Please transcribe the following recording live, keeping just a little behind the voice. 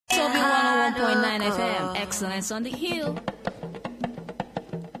101.9 FM, excellence on the hill.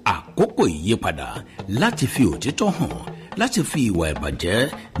 Àkókò ìyípadà láti fi òtítọ́ hàn, láti fi ìwà ìbàjẹ́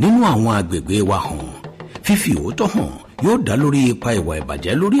nínú àwọn agbègbè wa hàn. Fífi òótọ́ hàn yóò dá lórí ipa ìwà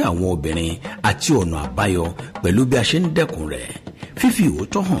ìbàjẹ́ lórí àwọn obìnrin àti ọ̀nà àbáyọ pẹ̀lú bí a ṣe ń dẹ́kun rẹ̀. Fífi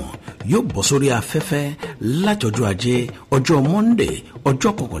òótọ́ hàn yóò bọ́ sórí afẹ́fẹ́ látọjọ́ Ajé ọjọ́ Monday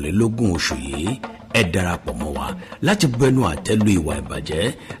ọjọ́ 21 oṣù yìí. Ẹ darapọ̀ mọ́ wa láti bẹnu àtẹ́lu ìwà ìbàjẹ́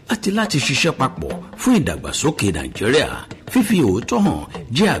àti láti ṣiṣẹ́ papọ̀ fún ìdàgbàsókè Nàìjíríà. Fífi òótọ́ hàn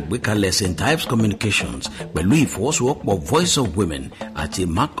jẹ́ àgbékalẹ̀ St. Ives Communications pẹ̀lú ìfọwọ́sowọ́pọ̀ Voice of Women àti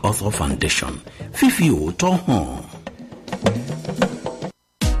MacArthur Foundation. Fífi òótọ́ hàn.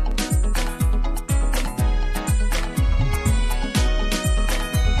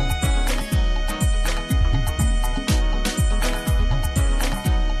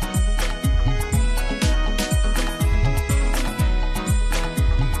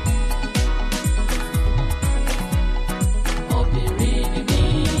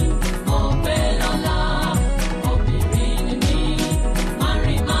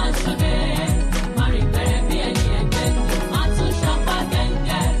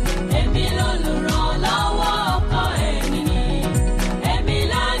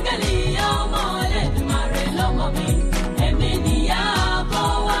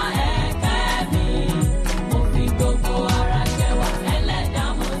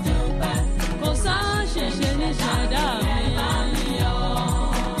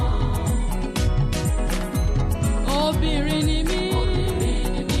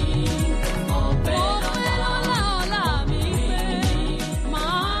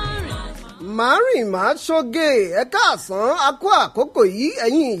 Màá ṣoge ẹ káàsán a kú àkókò yìí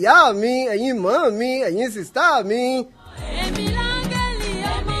ẹ̀yin ìyá mi ẹ̀yin mọ́ mi ẹ̀yin sìstá mi. Èmi láńgẹ́lì,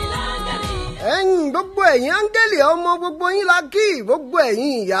 èmi láńgẹ́lì. ẹ̀yin gbogbo ẹ̀yin áńgẹ́lì ọmọ gbogbo yín la kí gbogbo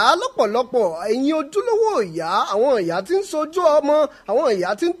ẹ̀yin ìyá lọ́pọ̀lọpọ̀ ẹ̀yin ojúlówó ìyá àwọn ìyá tí ń ṣojú ọmọ àwọn ìyá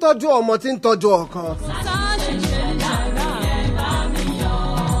tí ń tọ́jú ọmọ tí ń tọ́jú ọkọ.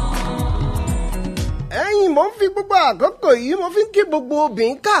 ẹ̀yin mo ń fi gbogbo àkókò yìí mo fi ń kí gbogbo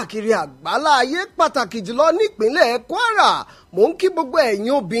obìnrin káàkiri àgbálá ayé pàtàkì jùlọ nípínlẹ̀ Kwara mo ń kí gbogbo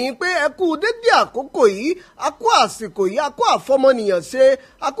ẹ̀yin obìnrin pé ẹ kú dédé àkókò yìí a kú àsìkò yìí a kú àfọmọnìyàn ṣe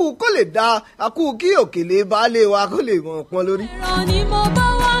a kú kó lè da a kú kí òkèlè baálé wa kó lè mọ̀ pọn lórí. Ẹ̀rọ ni mo bá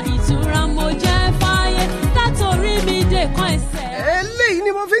wá ìtura mo jẹ́ fáyé látòrí mi dé kan ẹsẹ̀. eléyìí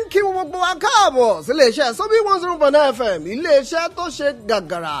ni mo fi ń kí gbogbo wa káàbọ̀ sí iléeṣẹ́ Sobi 101.9 FM iléeṣẹ́ tó ṣe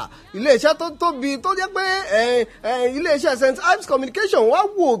gàgàrà iléeṣẹ́ tó tóbi tó jẹ́ pé iléeṣẹ́ St. Ives Communication wọ́n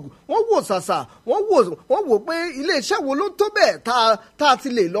wò sàṣà wọ́n wò pé iléeṣẹ́ wo ló tó bẹ́ẹ̀ tá a ti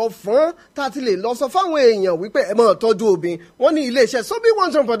lè lọ fún tá a ti lè lọ sọ fáwọn èèyàn wípé ẹ máa tọ́jú obìnrin wọ́n ní iléeṣẹ́ Sobi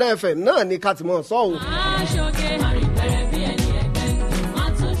 101.9 FM náà ní ká ti mọ̀ sọ́ o.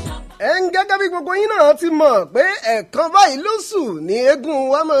 Gẹ́gẹ́ bí gbogbo yín náà ti mọ̀ pé ẹ̀ẹ̀kan báyìí lóṣù ni eégún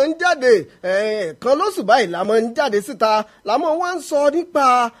wa máa ń jáde ẹ̀ẹ̀kan lóṣù báyìí la máa ń jáde síta la máa wá ń sọ nípa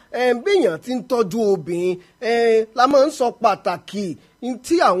bíyàn tí ń tọ́jú obìnrin la máa ń sọ pàtàkì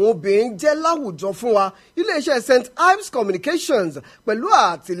tí àwọn obìnrin jẹ́ láwùjọ fún wa iléeṣẹ́ St. Ives Communications pẹ̀lú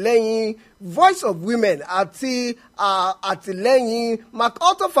àtìlẹ́yìn Voice of Women àti àtìlẹ́yìn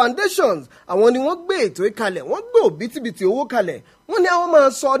MacArthur Foundations àwọn ni wọ́n gbé ètò ìkalẹ̀ wọ́n gbé òbítíbitì owó kalẹ̀ wọ́n ní àwọn máa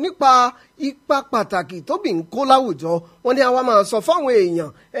sọ nípa ipa pàtàkì tóbi ń kó láwùjọ wọ́n ní àwọn máa sọ fáwọn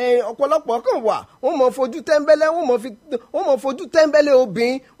èèyàn ọ̀pọ̀lọpọ̀ kan wà wọ́n mọ̀ fojú tẹ́ńbẹ́lẹ́ wọ́n mọ̀ fojú tẹ́ńbẹ́lẹ́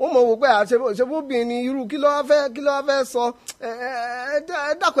obìnrin wọ́n mọ̀ wò pé àṣebóbìnrin ni irú kí ló wá fẹ́ sọ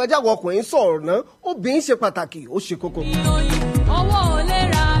ẹ dákun ẹjá wọ ọkùnrin sọ̀rọ̀ náà obìnrin ṣe pàtàkì ó ṣe kókó. Owó ò lè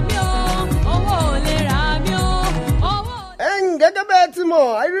ra mí o, owó ò lè ra mí o, owó. Gẹ́gẹ́ bẹ́ẹ̀ ti mọ̀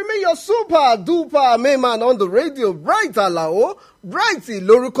I remain your super duper main man on the radio Bright Alao Bright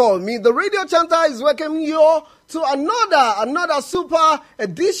lórúkọ mi the radio chanter is welcoming you to another super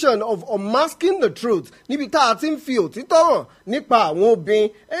edition of Unmasking the Truth níbi tá a ti ń fi òtítọ́ hàn nípa àwọn obìnrin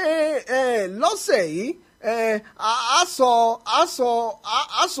lọ́sẹ̀ yìí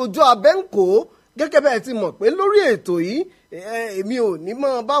aṣojú abẹ́ǹkó gẹ́gẹ́ bẹ́ẹ̀ ti mọ̀ pé lórí ètò yìí èmi ò ní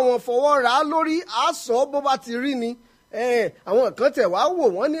mọ̀ bá wọn fọwọ́ ra lórí aṣọ bó bá ti rí ni àwọn kan tẹ̀ wá wò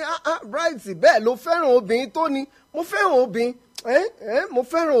wọ́n ní Bright bẹ́ẹ̀ ló fẹ́ràn obìnrin tó ni mo fẹ́ràn obìnrin mo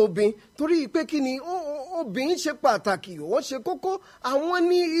fẹ́ràn obìnrin torí pé kí ni obìnrin ṣe pàtàkì wọ́n ṣe kókó àwọn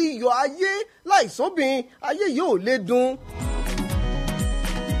ní iyọ̀ ayé láìsóbìnrin ayé yóò lè dùn.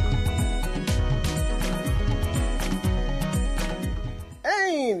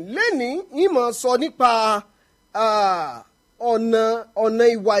 lẹ́ni yìí mọ̀ sọ nípa ọ̀nà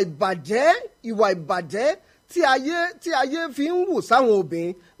ìwà ìbàjẹ́ tí ayé fi ń wù sáwọn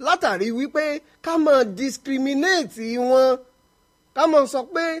obìnrin látàrí wípé ká máa discriminate wọn ká máa sọ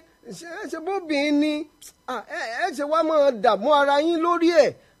pé ṣe bóbìnrin ni ẹ ṣe wá máa dààmú ara yín lórí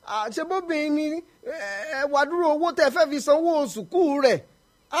ẹ̀ ṣe bóbìnrin ni ẹ wá dúró owó tẹ́ fẹ́ fi sanwó sùkúù rẹ̀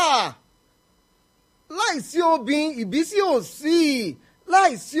láìsí obìnrin ìbísí ò sí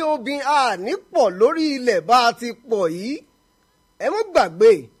láìsí obìnrin àní pọ̀ lórí ilẹ̀ bá a ti pọ̀ yìí ẹ mọ́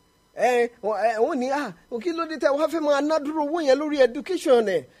gbàgbé wọ́n ní kí ló dé tẹ́ wọ́n fẹ́ máa ná dúró owó yẹn lórí education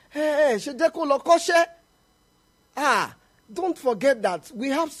ẹ̀ ṣe jẹ́ kó lọ kọ́ṣẹ́ don't forget that we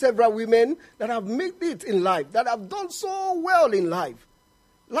have several women that have made it in life that have done so well in life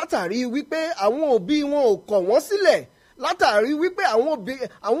látàrí wípé àwọn òbí wọn ò kọ̀ wọ́n sílẹ̀ látàrí wípé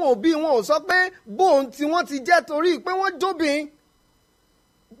àwọn òbí wọn ò sọ pé bóun tí wọ́n ti jẹ́ torí pé wọ́n jóbìn.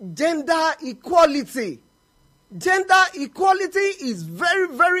 Gender equality is very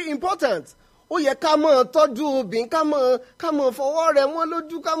very important. Ó yẹ ká máa tọ́jú obìnrin ká máa fọwọ́ rẹ̀ wọ́n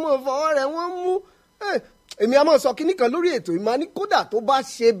lójú ká máa fọwọ́ rẹ̀ wọ́n mú. Èmi a máa sọ kinní kan lórí ètò ìmọ̀ ní kódà tó bá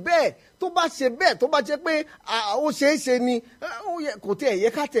ṣe bẹ́ẹ̀ tó bá jẹ́ pé ó ṣeé ṣe ni kò tẹ̀ yẹ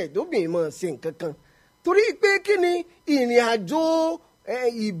ká tẹ̀ dóbìnrin máa ṣe nǹkan kan torí pé kí ni ìrìn àjò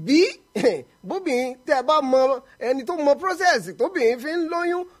ìbí bóbìnrin tẹ́ bá mọ ẹni tó mọ process tóbìnrin fi ń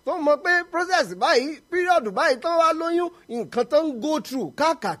lóyún tó mọ pé process báyìí period báyìí tó wá lóyún nǹkan tó ń go through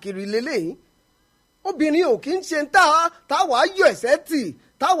káàkiri lélẹ́yìn obìnrin ò kí ń ṣe táwa yọ ẹ̀sẹ̀ tì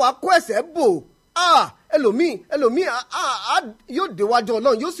táwa kó ẹ̀sẹ̀ bò ẹlòmíì yóò déwájú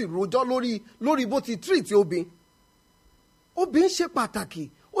Ọlọ́run yóò sì rojọ́ lórí bó ti treat obìnrin ṣe pàtàkì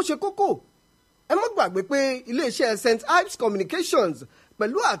ó ṣe kókó ẹ má gbàgbé pé iléeṣẹ́ St. Ives Communications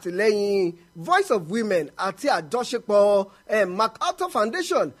pẹ̀lú àtìlẹ́yìn Voice of Women àti àjọṣepọ̀ MacArthur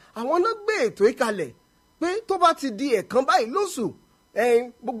Foundation àwọn náà gbé ètò ìkalẹ̀ pé tó bá ti di ẹ̀kan báyìí lóṣù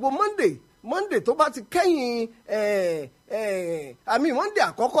gbogbo Monday tó bá ti kẹ́yìn Monday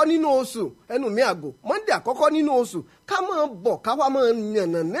àkọ́kọ́ nínú oṣù ẹnu mi àgò Monday àkọ́kọ́ nínú oṣù ká máa bọ̀ ká wá máa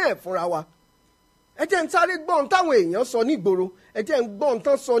yànnà náà fúnra wa ẹ jẹ́ ń sáré gbọ́n táwọn èèyàn sọ nígboro ẹ jẹ́ ń gbọ́n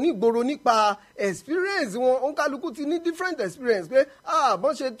tán sọ nígboro nípa experience wọn òǹkálukú ti ní different experience pé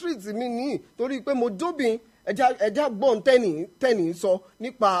bọ́n ṣe treat mi nìyí torí pé mo jóbìn ẹja gbọ́n tẹ́nì sọ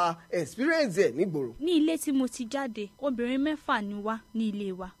nípa experience ẹ̀ nígboro. ní ilé tí mo ti jáde obìnrin 6 ni wá ní ilé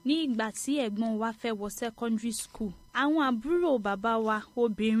wa ní ìgbà tí ẹ̀gbọ́n wa fẹ́ wọ secondary school àwọn àbúrò bàbá wa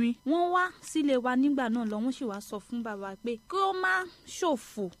obìnrin wọ́n wá sílé wa nígbà náà lọ wọ́n sì wá sọ fún bàbá pé kí ó má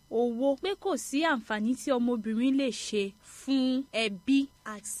ṣòfò owó pé kò sí àǹfààní tí ọmọbìnrin lè ṣe fún ẹbí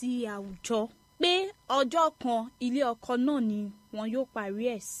àti àwùjọ pé ọjọ́ kan ilé ọkọ náà ni wọn yóò parí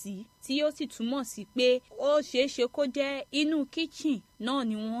ẹ̀ sí tí yóò sì túmọ̀ sí pé ó ṣeé ṣe kó jẹ́ inú kíchìn náà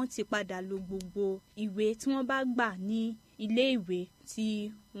ni wọ́n ti padà lo gbogbo ìwé tí wọ́n bá gbà ní ilé ìwé tí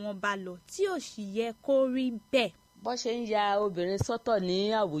wọ́n bá lọ tí ò sì yẹ kó rí bẹ́ẹ̀. bó ṣe ń ya obìnrin sọ́tọ̀ ní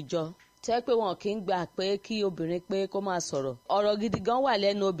àwùjọ tẹ́ pé wọn kì í gbà pé kí obìnrin pé kó máa sọ̀rọ̀ ọ̀rọ̀ gidi gan wà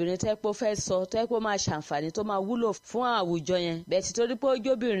lẹ́nu obìnrin tẹ́ pé ó fẹ́ sọ tẹ́ pé ó máa ṣàǹfààní tó máa wúlò fún àwùjọ yẹn bẹ́ẹ̀ tí torí pé ó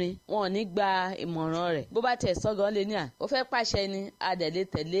jóbìnrin wọn ò ní gba ìmọ̀ràn rẹ̀ bó bá tẹ̀ sọ́gàn lé ní ó fẹ́ pàṣẹ ni adẹ̀lé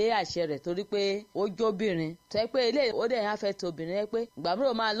tẹ̀lé àṣẹ rẹ̀ torí pé ó jóbìnrin tẹ́ pé ilé ó dẹ̀ yẹn á fẹ́ tó obìnrin yẹn pé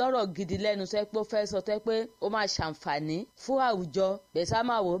gbàmúrò máa lọ́rọ̀ gidi lẹ́nu tẹ́ pé ó fẹ́ sọ tẹ́ pé ó máa ṣàǹfààní fún àwùjọ bẹ́ẹ̀ sá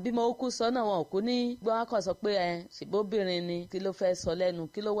máa wò bí mo kú sọ náà wọn kú ní gbọ́n wọn kàn sọ pé ṣèbóbìnrin ni kí ló fẹ́ sọ lẹ́nu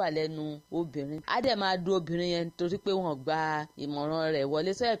kí ló wà lẹ́nu obìnrin á dẹ̀ máa du obìnrin yẹn torí pé wọ́n gba ìmọ̀ràn rẹ̀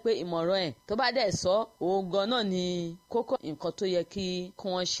wọlé sọ pé ìmọ̀ràn ẹ̀ tó bá dẹ̀ sọ òun gan náà ni kókó nǹkan tó yẹ kí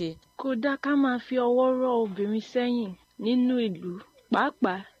wọ́n ṣe. kò dá ká máa fi ọwọ́ rọ́ obìnrin sẹ́yìn nínú ìlú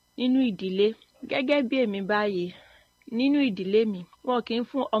pàápàá nínú ìdílé gẹ́gẹ́ bí èmi báyìí nínú ìdílé mi wọn kì í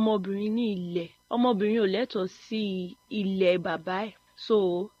fún ọmọbìnrin ní ilẹ̀ ọmọbìnrin ò lẹ́tọ̀ọ́ sí ilẹ̀ bàbá ẹ̀ so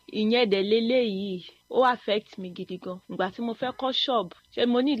ìyẹn dẹ̀ léléyìí ó affect mi gidi gan ìgbà tí mo fẹ́ kọ́ ṣọ́ọ̀bù ṣé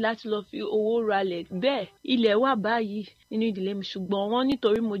mo ní láti lọ fi owó ralẹ̀ bẹ́ẹ̀ ilẹ̀ wà báyìí nínú ìdílé mi ṣùgbọ́n wọ́n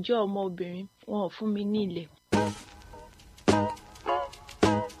nítorí mo jẹ́ ọmọ obìnrin wọn ò fún mi ní ilẹ̀.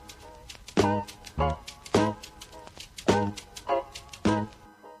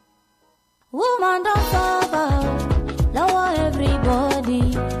 Woman don't suffer, lower everybody.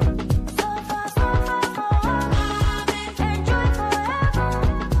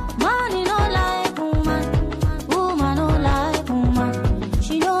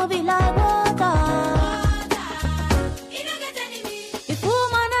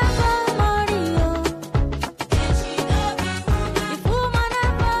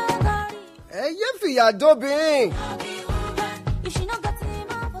 Àjọbìn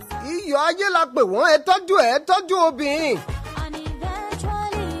iyọ̀ ayé la pè wọ́n ẹ tọ́jú obìnrin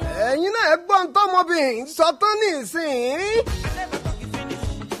ẹ̀yin náà ẹ gbọ́n tọ́mọbìnrin sọ tán nísìnyí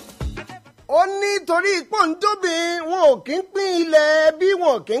ó ní torí pọ́ńdóbìn wọn ò kí ń pín ilẹ̀ bí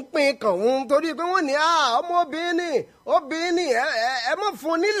wọn ò kí ń pín kànún torí pé wọ́n ní ọmọbìnrin ni obìnrin ni ẹ mọ̀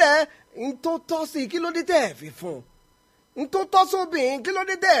fún nílẹ̀ n tó tọ́ sí kí ló dé tẹ̀ ẹ̀ fi fún n tó tọ́ sóbìn kí ló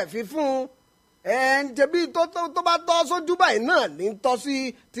dé tẹ̀ ẹ̀ fi fún jẹ̀bi tó bá tọ́ sójú báyìí náà ní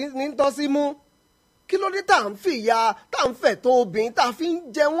tọ́ sí mú kí ló dé tá à ń fìyà tá à ń fẹ̀ tó obìnrin tá a fi ń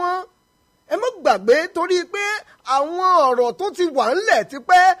jẹ wọ́n ẹ má gbàgbé torí pé àwọn ọ̀rọ̀ tó ti wà ńlẹ̀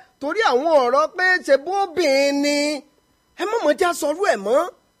tipẹ́ torí àwọn ọ̀rọ̀ pé ṣe bóbìnrin ni ẹ má mọ̀ já sọrú ẹ̀ mọ́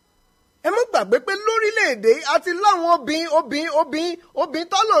ẹ má gbàgbé pé lórílẹ̀‐èdè àti láwọn obìnrin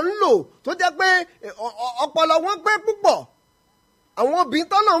tọ́lọ̀ ń lò tó jẹ́ pé ọpọlọ wọn pé púpọ̀ àwọn obìnrin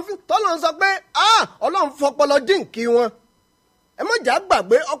tọ́lọ̀ ń sọ pé ọlọ́run fọpọlọ dínkì wọn ẹ má já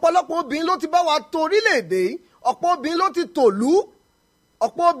gbàgbé ọ̀pọ̀lọpọ̀ obìnrin ló ti bá wa tò orílẹ̀‐èdè ọ̀pọ̀ obìnrin ló ti tòlú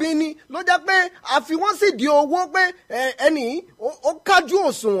ọ̀pọ̀ obìnrin ló jẹ́ pé àfi wọ́n sì di owó pé ẹni ó kájú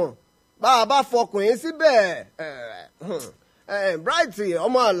òṣùwọ̀n bá a bá fọkùnrin síbẹ̀ Bright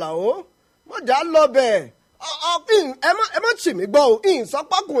ọmọ Àlàó mọ̀já lọ bẹ̀ ẹ má tì mí gbọ́ o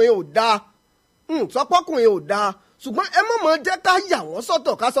ìsọpọ́kùnrin ò dáa ṣùgbọ́n ẹ mọ̀ jẹ́ ká yà wọ́n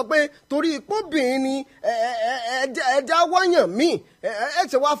sọ́tọ̀ ká sọ pé torí ipóbìnrin ni ẹja wọ́yàn míì ẹ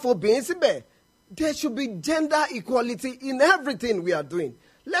ti wá fobìnrin síbẹ̀. There should be gender equality in everything we are doing.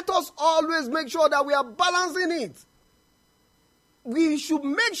 Let us always make sure that we are balancing it. We should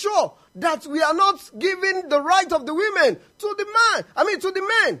make sure that we are not giving the right of the women to the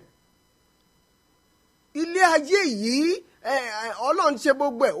men. Ilé ayé yìí, Ọlọ́run ṣe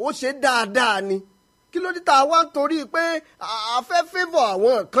gbogbo ẹ̀, ó ṣe dáadáa ni. Kí ló dé tá a wá ń torí pé a fẹ́ favour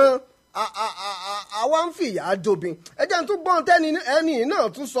àwọn kan? Àwa ń fìyà jobìn ẹ jẹ́ n tún gbọ́n tẹ́ni ẹni náà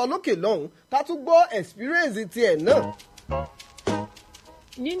tún sọ lókè lọ́hùn ká tún gbọ́ experience tiẹ̀ náà.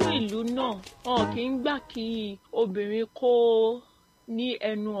 Nínú ìlú náà wọn kì í gbà kí obìnrin kó ní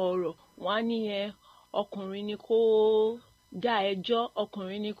ẹnu ọ̀rọ̀ wọn á ní ọkùnrin ni kó dá ẹjọ́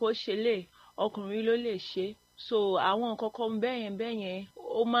ọkùnrin ni kó ṣe lè ọkùnrin ló lè ṣe so àwọn nǹkan kan bẹ́yẹn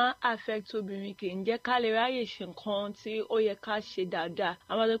ó máa affect obìnrin kì í jẹ́ ká lè ráyè ṣe nǹkan tí ó yẹ ká ṣe dáadáa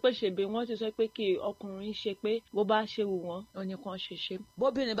àwọn ọ̀dọ́ pé ṣèbí wọ́n ti sọ pé kí ọkùnrin ṣe pé bó bá ṣe wù wọ́n òní kan ṣe.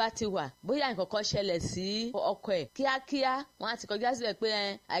 bóbìnrin bá ti wà bóyá nǹkan kan ṣẹlẹ̀ sí ọkọ ẹ̀ kíákíá wọ́n á ti kọjá síbẹ̀ pé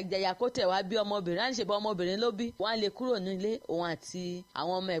àjàyà kó tẹ̀ wá bí ọmọbìnrin á ní ṣe bá ọmọbìnrin ló bí wọ́n á lè kúrò nílé òun àti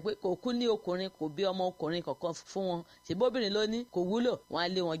àwọn ọmọ ẹ̀ pé kò kú ní ọkùnrin kò bí ọmọ ọkùnrin kankan fún wọn ṣe bóbìnrin ló ní kò wúlò wọ́n á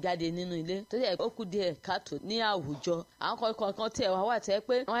lé wọn jáde nínú ilé tó yẹ ó kù díẹ̀ káàtó ní àwùjọ àwọn kankan tẹ̀ wá tẹ́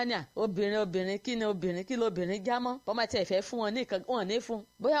pé wọ́n ní obìnrin kí ni obìnrin kí lóbìnrin já mọ́ bọ́n máa tẹ̀ fẹ́ fún wọn ní nǹkan wọn ní fún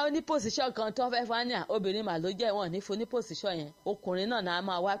bóyá ó ní pòsíṣọ̀ kan tó fẹ́ fún wọn ní obìnrin mà ló jẹ́ wọn ní fún ní pòsíṣọ̀ yẹn ọkùnrin náà náà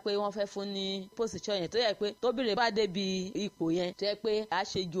máa wá pé wọ́n fẹ́ fún ní pòsíṣọ̀ yẹn tó yẹ pé tóbìnrin bá débi ipò yẹn tó yẹ pé á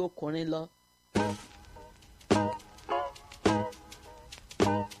ṣe ju ọkùnrin lọ.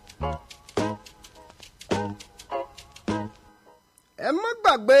 ẹ má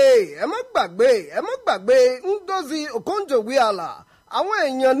gbàgbé Ngozi Okonjo-Iweala àwọn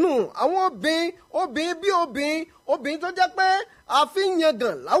èèyàn nù àwọn obìnrin bí obìnrin tó jẹ́ pé a fi ń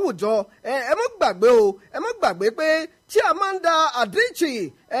yangàn láwùjọ ẹ má gbàgbé pé Chimamanda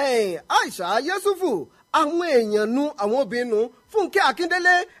Adichie Aisha Yesufu àwọn èèyàn nù àwọn obìnrin nù Fúnkẹ́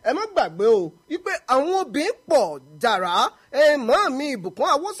Akíndélé ẹ má gbàgbé o wípé àwọn obìnrin pọ̀ jàrá mọ́mí Ìbùkún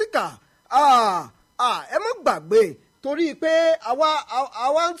Awósìkà ẹ má gbàgbé torí pé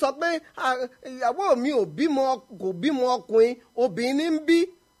àwa ń sọ pé ìyàwó mi kò bímọ ọkùnrin obìnrin ń bí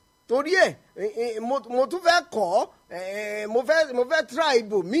torí ẹ̀ mo tún fẹ́ kọ́ mo fẹ́ try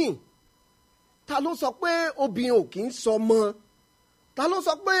ibòmíì ta ló sọ pé obìnrin ò kì í sọmọ ta ló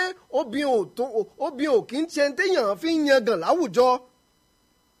sọ pé obìnrin ò kì í ṣe téèyàn fi ń yangàn láwùjọ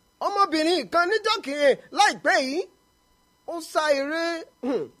ọmọbìnrin kan níjọ́ kìí láìpẹ́ yìí ó sá eré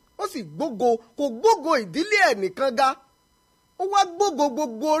ó sì kò gbógo ìdílé ẹ̀ nìkan ga ó wá gbógo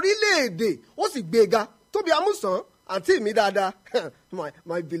gbogbo orílẹ̀-èdè ó sì gbéga Tóbi Amúsàn àǹtí mi dáadáa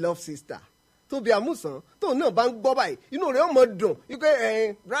my beloved sister Tóbi Amúsàn tóun náà bá ń gbọ́ báyìí inú rẹ̀ ó mọ dùn wípé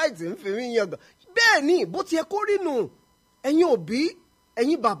Bright ń fi mí yangàn bẹ́ẹ̀ ni bó ti yẹ kó rí nù ẹ̀yin òbí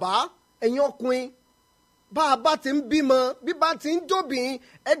ẹ̀yin bàbá ẹ̀yin ọkùnrin bá a bá ti ń bímọ bí bá ti ń jóbìn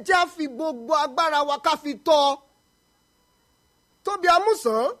ẹ jẹ́ á fi gbogbo agbára wa ká fi tọ́ Tóbi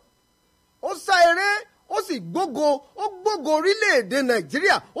Amúsàn ó sá eré ó sì gbógo orílẹ̀-èdè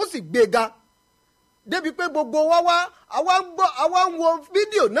Nàìjíríà ó sì gbéga débi pé gbogbo àwa ń wo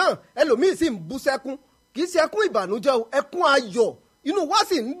fídíò náà ẹlòmíín sì ń bú sẹ́kún kì í ṣe ẹkún ìbànújẹ́ o ẹkún ayọ̀ inú wa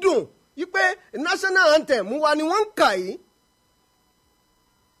sì ń dùn wípé national anthem wa ni wọ́n ń kà yìí.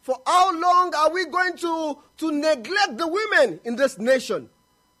 For how long are we going to neglect the women in this nation?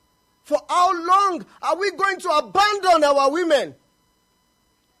 For how long are we going to abandon our women?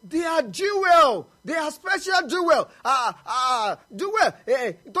 They are jewel. They are special jewel. Jewel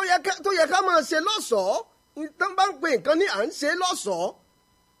tó yẹ ká máa ṣe lọ́ṣọ̀ọ́. Tó bá ń pè nǹkan ní à ń ṣe lọ́ṣọ̀ọ́.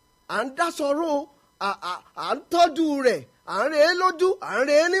 À ń dáṣọrò. À ń tọ́jú rẹ̀. À ń rè é lójú. À ń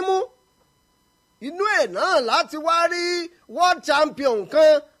rè é nímú. Inú ẹ̀ náà láti wá rí world champion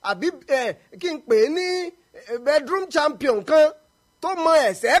kan àbí kí n pè é ní bedroom champion kan tó mọ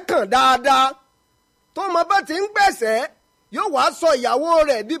ẹ̀sẹ̀ kàn dáadáa. Tó mọ bá ti ń gbẹ̀sẹ̀. Yóò wá sọ ìyàwó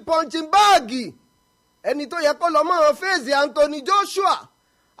rẹ̀ di punching báàgì ẹni tó yẹ kó lọ mọ́ fèsì Anthony Joshua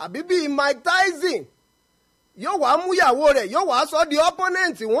àbí bíi Mike Tyson yóò wá mú ìyàwó rẹ̀ yóò wá sọ di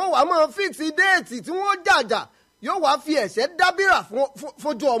opponent wọ́n wá mọ́ fíìsì déètì tí wọ́n jàjà yóò wá fi ẹ̀ṣẹ́ dábìrà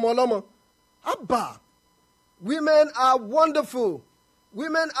fojú ọmọ ọlọ́mọ. Abba, women are wonderful,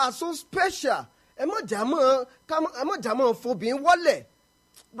 women are so special. ẹ mọ̀ jà mọ́ fobìn wọlé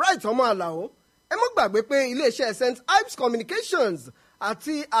Bright ọmọ Àlàó. Ẹ mọ́ gbàgbé pé iléeṣẹ́ St. Ives Communications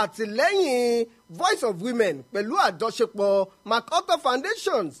àti àtìlẹ́yìn Voice of Women pẹ̀lú àjọṣepọ̀ MacArthur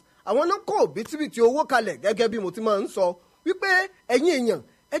Foundations àwọn náà kó òbítíbitì owó kalẹ̀ gẹ́gẹ́ bí mo ti máa ń sọ wípé ẹ̀yin èèyàn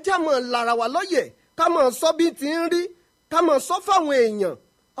ẹ já máa lára wa lọ́yẹ̀ ká máa sọ bí ti ń rí ká máa sọ fáwọn èèyàn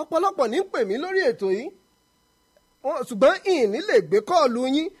ọ̀pọ̀lọpọ̀ ní pè mí lórí ètò yìí ṣùgbọ́n ìní lè gbé kọ́ọ̀lù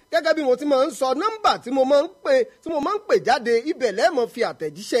yín gẹ́gẹ́ bí mo ti máa ń sọ nọ́mbà tí mo máa ń pè jáde ibẹ̀ lẹ́ẹ̀mọ́ fi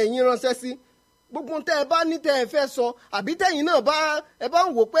àtẹ̀jíṣẹ́ yín ránṣẹ́ sí. Gbogbo tẹ́ ẹ bá ní tẹ́ ẹ fẹ́ sọ àbí tẹ́yìn náà ẹ bá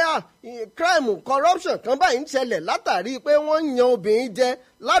ń wò pé crime corruption kan báyìí ń ṣẹlẹ̀ látàrí pé wọ́n ń yan obìnrin jẹ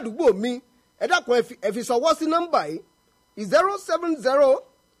ládùúgbò mi ẹ dákun ẹ fi sọwọ́ sí nọ́mbà yìí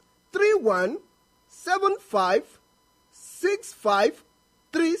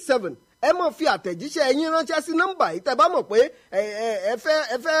 07031756537 ẹ mọ̀ fi àtẹ̀jíṣẹ́ yín ránṣẹ́ sí nọ́mbà yìí tẹ́ bá mọ̀ pé ẹ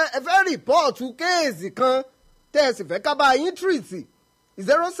fẹ́ rìpọ́ọ̀tù kéèsì kan tẹ́ ẹ sì fẹ́ ká bá yín tírìtì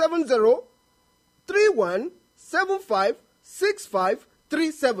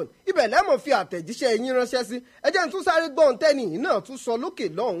 07031756537 ibẹ̀ lẹ́mọ̀ fi àtẹ̀jíṣẹ́ yín ránṣẹ́ sí ẹ jẹ́ n tún sáré gbọ́n tẹ́nì yìí náà tún sọ lókè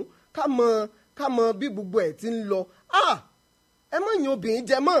lọ́hùn ká mọ bí gbogbo ẹ̀ ti ń lọ. Ẹ mọ̀ yín obìnrin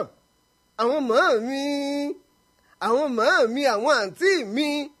jẹ mọ́ àwọn màá mi àwọn àǹtí mi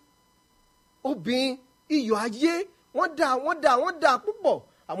obìnrin iyọ̀ ayé wọ́n dá púpọ̀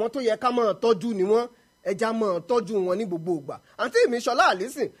àwọn tó yẹ ká máa tọ́jú ni wọ́n ẹja máa tọ́jú wọn ní gbogbo ìgbà. Àǹtí mi Ṣọlá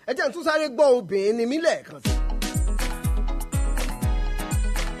Àlísìn ẹ jẹ́ n tún sáré gbọ́ obìnrin ni mí lẹ́ẹ̀kan sí.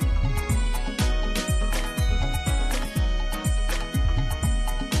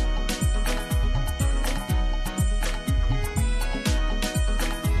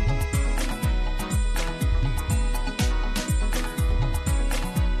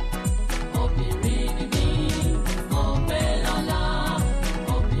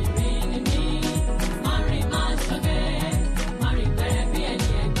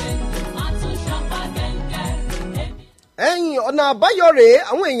 Ọ̀nà àbáyọ rèé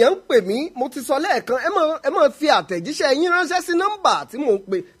àwọn èèyàn ń pè mí mo ti sọ lẹ́ẹ̀kan ẹ mọ̀ fi àtẹ̀jíṣẹ́ yín ránṣẹ́ sí nọ́mbà tí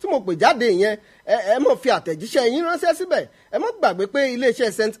mo pè jáde yẹn ẹ mọ̀ fi àtẹ̀jíṣẹ́ yín ránṣẹ́ síbẹ̀ ẹ mọ̀ gbàgbé pé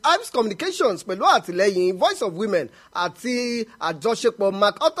iléeṣẹ́ St. Ives Communications pẹ̀lú àtìlẹ́yìn Voice of Women àti àjọṣepọ̀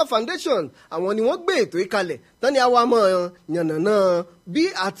MacArthur Foundation àwọn ni wọ́n gbé ètò ìkalẹ̀ tán ni àwa mọ̀ yànnàná bí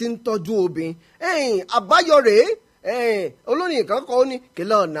a ti ń tọ́jú obìnrin àbáyọ rèé olórin kan kọ́ ó ní kí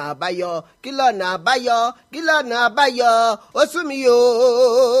lọ́nà àbáyọ ó sú mi o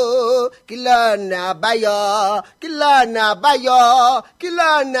kí lọ́nà àbáyọ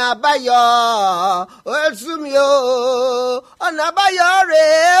ó sú mi o ọ̀nà àbáyọ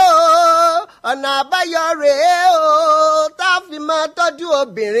rèé o tá a fi máa tọ́jú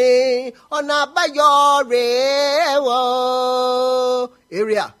obìnrin ọ̀nà àbáyọ rèé wọ́n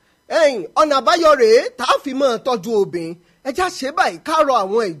area. Ọ̀nà àbáyọ rèé tá a fi máa tọ́jú obìnrin ẹjá ṣe báyìí ká rọ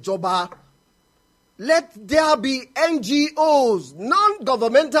àwọn ìjọba. Let there be NGOs,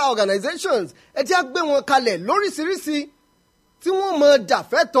 non-governmental organizations ẹjá gbé wọn kalẹ̀ lóríṣiríṣi tí wọ́n máa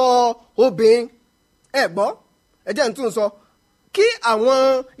jàfẹ́tọ̀ obìnrin. Ẹ gbọ́ ẹjẹ́ ń tún sọ kí àwọn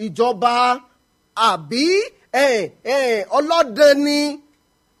ìjọba àbí ọlọ́dàn ni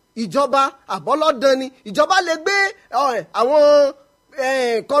ìjọba àbọ́lọ́dàn ni ìjọba lè gbé àwọn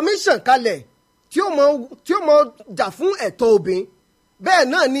commission kalẹ̀ tí ó mọ jà fún ẹ̀tọ́ obìnrin bẹ́ẹ̀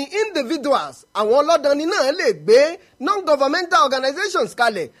náà ni individuals àwọn ọlọ́dani náà lè gbé non-governmental organizations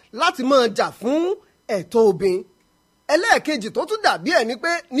kalẹ̀ láti máa jà fún ẹ̀tọ́ obìnrin. Ẹlẹ́ẹ̀kejì tó tún dàbí ẹ̀ ni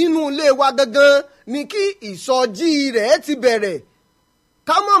pé nínú ilé wa gangan ni kí ìsọjí rẹ̀ ti bẹ̀rẹ̀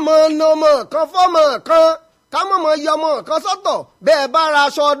ká mọ̀ mọ́ ọ̀nà ọmọ kan fọ́mọ kan ká mọ̀ mọ́ yọ ọmọ kan sọ́tọ̀ bẹ́ẹ̀ bá ra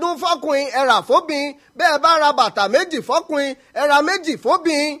aṣọ ọdún fọ́kùnrin ẹ rà fóbìn bẹ́ẹ̀ bá ra bàtà méjì fọ́kùnrin ẹ ra méjì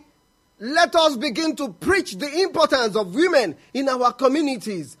fóbìn. Let us begin to preach the importance of women in our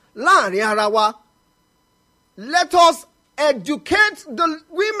communities láàrin ara wa. Let us educate the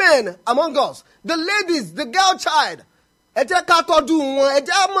women among us, the ladies, the girl child. Ẹ jẹ́ ká tọ́jú wọn, ẹ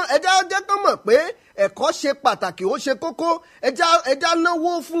jẹ́ kán mọ̀ pé ẹ̀kọ́ ṣe pàtàkì, ó ṣe kókó. Ẹ jẹ́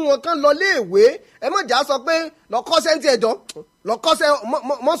náwó fún wọn kán lọ léèwé. Ẹ má jà sọ pé lọ́kọ́sẹ́ ń tiẹ̀ jọ, lọ́kọ́sẹ́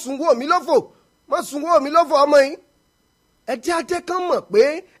mọ́ sunwó mi lófò, mọ́ sunwó mi lófò ọmọ yìí. Ẹ jẹ́ kán mọ̀ pé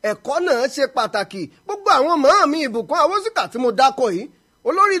ẹ̀kọ́ náà ṣe pàtàkì. Gbogbo àwọn màámi Ìbùkún Awósìkà tí mo dákọ̀ yìí,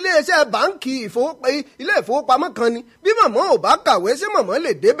 olórí iléeṣẹ́ báńkì ilé ìfowópamọ́ kan ni. Bí màmá ò bá kàwé, ṣé màmá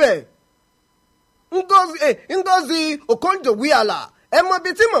lè débẹ̀? Ngozi Okonjo-Iweala, ẹ mọ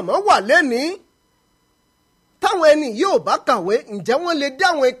ibi tí màmá wà lẹ́nìí. Táwọn ẹni yìí ò bá kàwé, ǹjẹ́ wọ́n lè dé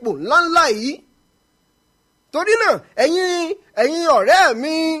àwọn ipò ńláńlá yìí? Torí náà, ẹ̀yin ọ̀rẹ́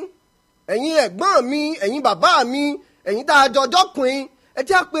mi, ẹ̀yin ẹ̀gbọ́n mi, ẹ̀yin bàbá mi, ẹ̀yin tá a jọjọ́ pin, ẹ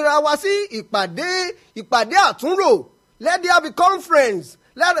jẹ́ àpèrà wa sí ìpàdé àtúnrò. Let there be conference.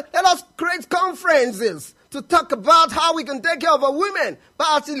 Let us create conferences to talk about how we can take care of our women. Bá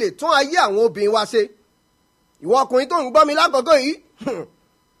a ti lè tún ayé àwọn obìnrin wa ṣe. Ìwọ ọkùnrin tó ń gbọ́ mi lákòókò yìí,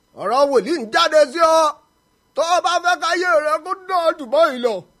 ọ̀rọ̀ wòlíì ń jáde sí ọ. Tó o bá fẹ́ káyé rẹ kó dáa jù báyìí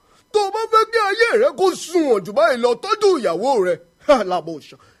lọ, tó o bá fẹ́ kí ayé rẹ kó sunwọ̀n jù báyìí lọ, tọ́jú ìyàwó rẹ. Làbò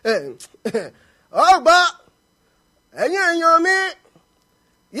ṣọ. Ọgbà ẹ̀yin èèyàn mi,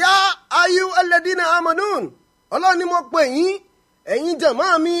 yá ayú ẹlẹ́dínà amanun. Ọlọ́run ni mo pè yín, ẹ̀yin jẹ̀mọ́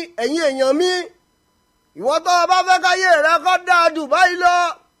mi, ẹ̀yin èèyàn mi. Ìwọ tó o bá fẹ́ káyé rẹ kó dáa jù báyìí lọ,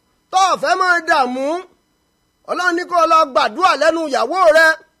 tó o fẹ́ máa dààmú, Ọlọ́run ní kó o lọ gbàdúrà lẹ́nu ìyàwó rẹ.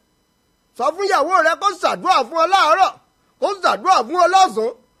 Sọ fún ìyàwó rẹ kó ṣàdúrà fún ọ láàárọ̀, kó ṣàdúrà fún ọ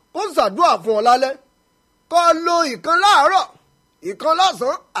lọ́sàn-án, kó ṣàdúrà fún ọ lálẹ́. Kó o lo ìkan láàárọ̀, ìkan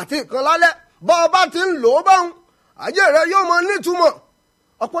lọ́sàn-án àti ìkan lálẹ́. Bọ́ ọ bá ti ń lò ó báhùn, ayé rẹ yóò mọ nítumọ̀.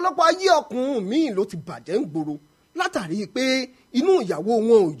 Ọ̀pọ̀lọpọ̀ ayé ọkùnrin míì ló ti bàjẹ́ ń gbòòrò látàrí pé inú ìyàwó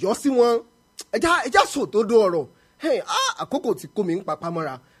wọn ò yọ sí wọn. Ẹja sòdodo ọ̀rọ̀. Àkókò tí kò mí ń papá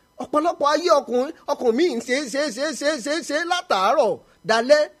mọ́ra. Ọ̀pọ̀lọpọ̀ ayé ọkùnrin míì ń ṣe látàárọ̀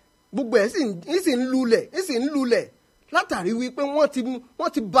dalẹ́. Gbogbo ẹ̀ sì ń lulẹ̀ látàrí wípé wọ́n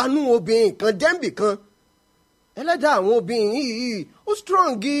ti banú obìnrin kan jẹ́ǹbì kan. Ẹlẹ́dàá àwọn obìnrin yìí ó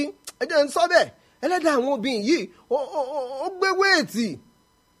strong ẹjẹ́ ń sọ bẹ́ẹ̀. Ẹlẹ́dàá àwọn obìnrin yìí ó gbé wéètì.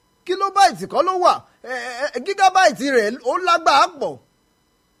 Kílóbáìtì kọ́ ló wà, gígábáìtì rẹ̀ ó lágbàá pọ̀.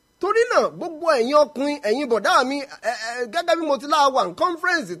 Torí náà gbogbo ẹ̀yin ọkùnrin, ẹ̀yin bọ̀dá mi, gẹ́gẹ́ bí mo ti láwà ní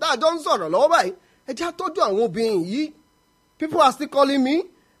conference tá a jọ ń sọ̀rọ̀ lọ́wọ́ báyìí, ẹ jẹ́ àtọ́jú àwọn obìnrin yìí. People are still calling me.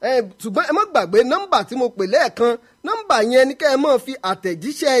 Ṣùgbọ́n ẹ má gbàgbé nọ́mbà tí mo pè lẹ́ẹ̀kan. Nọ́mbà yẹn ni kẹ́ ẹ máa fi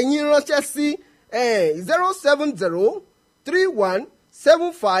àtẹ̀jíṣẹ́ yín ránṣẹ́ sí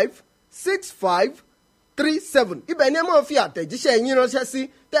 07031756537. Ibẹ̀ ni ẹ máa fi àtẹ̀jíṣẹ́ yín ránṣẹ́ sí.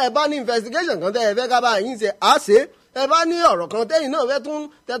 Tẹ́ ẹ bá ní investigation kan tẹ́ ẹ fẹ́ ká bá yín ṣe, á ṣe é. Ẹ bá ní ọ̀rọ̀ kan tẹ́yìn náà tẹ́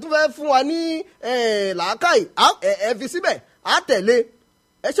tún fẹ́ fún wa ní làákàyè, ẹ fi síbẹ̀, á tẹ̀lé.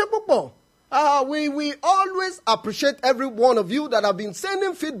 Ẹ ṣé púpọ̀. We always appreciate every one of you that have been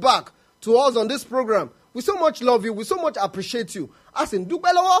sending feedback to us on this program. We so much love you. We so much appreciate you. A sì ń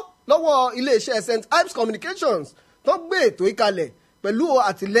dúpẹ́ lọ́wọ́ iléeṣẹ́ St. Ives Communications tó gbé ètò ìkalẹ̀ pẹ̀lú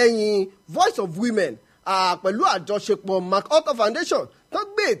àtìlẹ́yìn Voice of Women, pẹ̀lú àjọṣepọ̀ MacArthur Foundation tó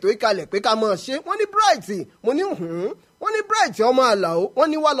gbé ètò ìkalẹ̀ pé ká máa ṣe. Wọ́n ní Bright, mo ní wọ́n ní Bright ọmọ Àlàó, wọ́n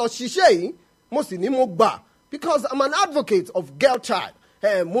ní wá lọ ṣiṣẹ́ yìí. Mo sì ní mo gbà because I'm an advocate of girl child.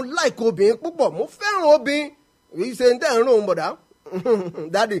 Mo like obìnrin púpọ̀, mo fẹ́ràn obìnrin. Kì í ṣe ní tẹ́ ń rò ń bọ̀dá.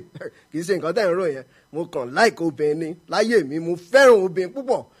 Daddy, kì í ṣe nǹkan tẹ́ ń rò yẹn. Mo kàn like obìnrin ni láyé mi, mo fẹ́ràn obìnrin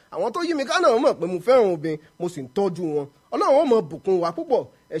púpọ̀. Àwọn tó yí mi ká náà mọ̀ pé mo fẹ́ràn obìnrin, mo sì ń tọ́jú wọn. Ọlọ́run ó máa bùkún wa púpọ̀.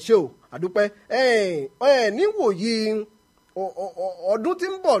 Ẹ ṣé o, àdúpẹ́. Níwòyí ọdún tí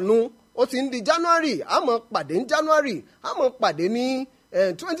ń bọ̀ nu, ó ti ń di January, a máa pàdé ní January, a máa pàdé ní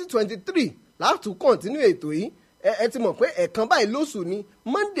 2023 láti continue ètò yìí. Ẹ ti mọ̀ pé ẹ̀kan báyìí lóṣù ni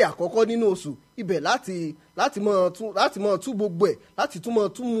Monday àkọ́kọ́ nínú oṣù, ibẹ̀ láti máa tú gbogbo ẹ̀, láti tún máa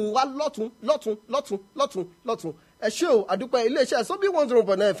tún mu wá lọ́tún. Ẹ ṣé o, àdúpẹ́ iléeṣẹ́ Sobi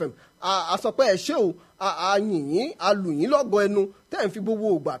 101.9 FM. A sọ pé ẹ ṣé o, a yìn yín, a lù yín lọ́gọ ẹnu, tẹ́ ẹ̀ ń fi gbogbo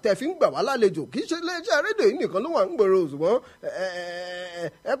ògbà tẹ́ ẹ̀ fi ń gbà wá lálejò. Kì í ṣe iléeṣẹ́ rédíò yìí nìkan ló wà ń gbèrò, ṣùgbọ́n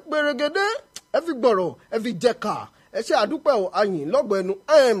ẹ pèrègèdè, ẹ fi gbọ̀rọ̀, ẹ fi jẹ̀ka. Ẹ ṣé àdúpẹ́ o, a yìn lọ́gọ ẹnu.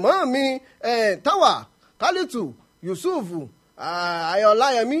 Mọ́ mi Táwà Kálítù Yusuf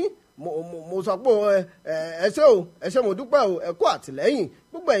Ayọ̀láyẹmí, mo sọ pé ẹ ṣé o, ẹ ṣé mo dúpẹ́ o, ẹ kú àtìlẹ́yìn.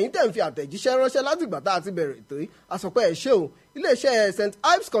 Gbogbo ẹ̀yin tẹ̀ ń fi àtẹ̀jíṣẹ́ ránṣẹ́ láti ìgbà tá a ti bẹ̀rẹ̀ ètò yìí, a sọ pé ẹ ṣé o. Iléeṣẹ́ St.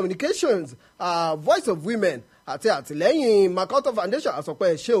 Ives Communications, Voice of Women àti àtìlẹ́yìn MacArthur Foundation, a sọ pé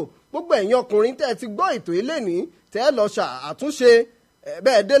ẹ ṣé o. Gbogbo ẹ̀yin ọkùnrin tẹ́ ẹ ti gbọ́ ètò yìí lénìí, tẹ́ ẹ lọ ṣàtúnṣe.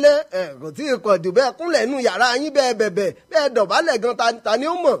 Bẹ́ẹ̀ délé kò tí ì kọ̀ jù bẹ́ẹ̀ kúnlẹ̀ nínú yàrá yín bẹ́ẹ̀ bẹ̀bẹ̀ bẹ́ẹ̀ dọ̀bálẹ̀ gan ta ni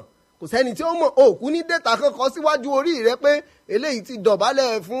ó mọ̀. kò sẹ́ni tí ó mọ̀ òkú ní dẹ́ta kankan síwájú orí rẹ pé eléyìí ti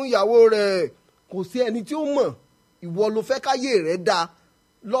dọ̀bálẹ̀ fún ìyàwó rẹ̀ kò sí ẹni tí ó mọ̀ ìwọ ló fẹ́ káyé rẹ̀ da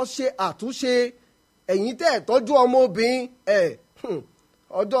lọ ṣe àtúnṣe ẹ̀yin tẹ́ ẹ̀ tọ́jú ọmọbìnrin ẹ̀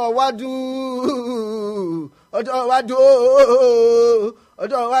ọjọ́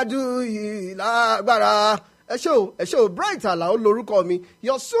iwájú yìí lágbára ẹ ṣé o Bright Alao lórúkọ mi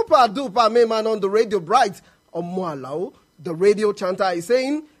your super duper main man on the radio Bright ọmọ Alao the radio chanter is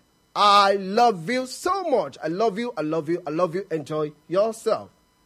saying I love you so much I love you enjoy yourself.